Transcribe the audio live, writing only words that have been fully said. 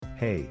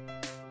Hey!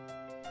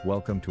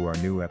 Welcome to our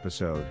new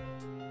episode.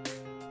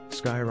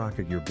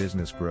 Skyrocket your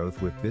business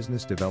growth with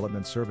business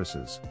development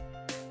services.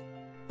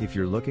 If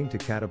you're looking to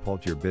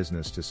catapult your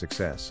business to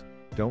success,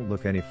 don't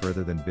look any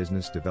further than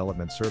business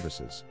development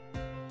services.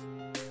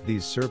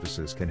 These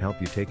services can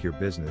help you take your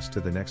business to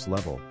the next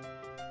level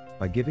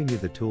by giving you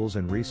the tools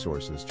and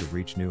resources to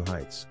reach new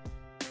heights.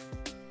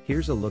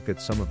 Here's a look at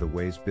some of the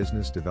ways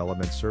business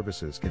development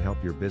services can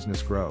help your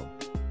business grow.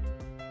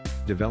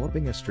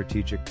 Developing a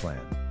strategic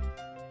plan.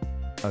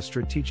 A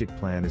strategic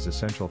plan is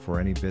essential for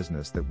any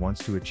business that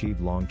wants to achieve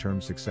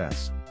long-term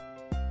success.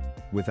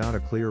 Without a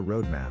clear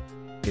roadmap,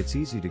 it's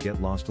easy to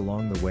get lost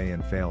along the way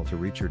and fail to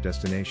reach your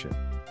destination.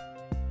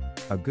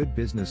 A good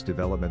business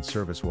development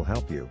service will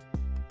help you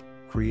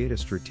create a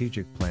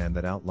strategic plan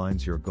that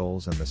outlines your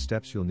goals and the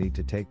steps you'll need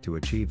to take to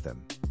achieve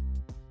them.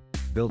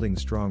 Building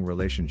strong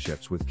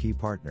relationships with key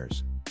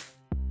partners.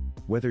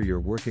 Whether you're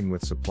working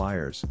with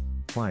suppliers,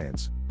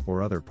 clients,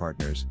 or other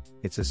partners,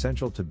 it's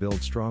essential to build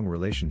strong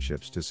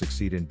relationships to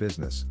succeed in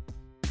business.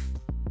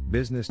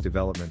 Business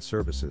development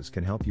services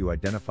can help you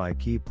identify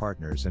key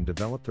partners and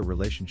develop the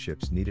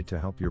relationships needed to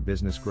help your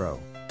business grow.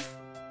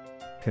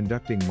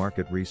 Conducting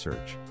market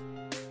research.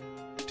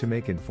 To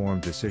make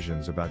informed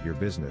decisions about your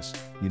business,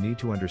 you need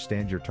to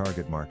understand your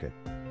target market.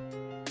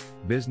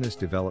 Business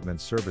development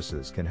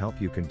services can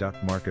help you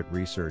conduct market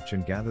research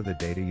and gather the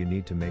data you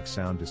need to make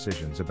sound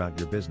decisions about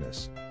your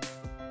business.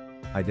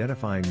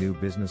 Identifying new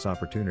business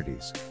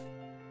opportunities.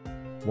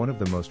 One of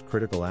the most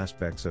critical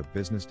aspects of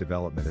business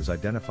development is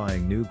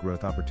identifying new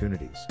growth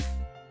opportunities.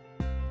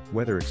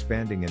 Whether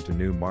expanding into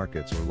new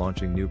markets or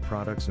launching new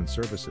products and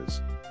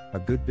services, a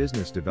good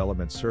business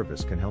development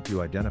service can help you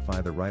identify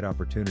the right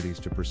opportunities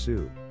to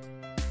pursue.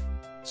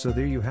 So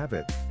there you have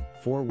it,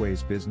 4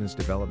 ways business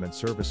development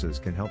services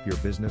can help your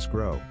business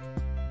grow.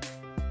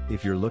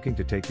 If you're looking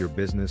to take your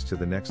business to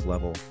the next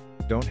level,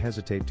 don't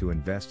hesitate to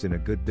invest in a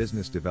good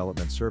business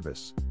development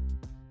service.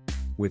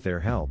 With their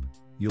help,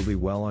 you'll be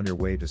well on your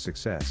way to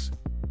success.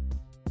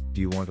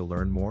 Do you want to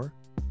learn more?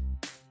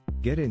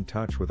 Get in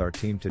touch with our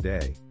team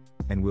today,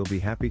 and we'll be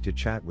happy to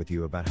chat with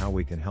you about how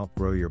we can help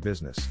grow your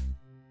business.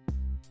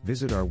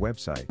 Visit our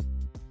website,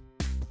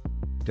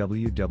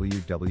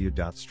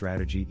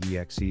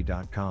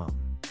 www.strategyexe.com.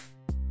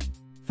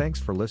 Thanks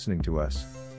for listening to us.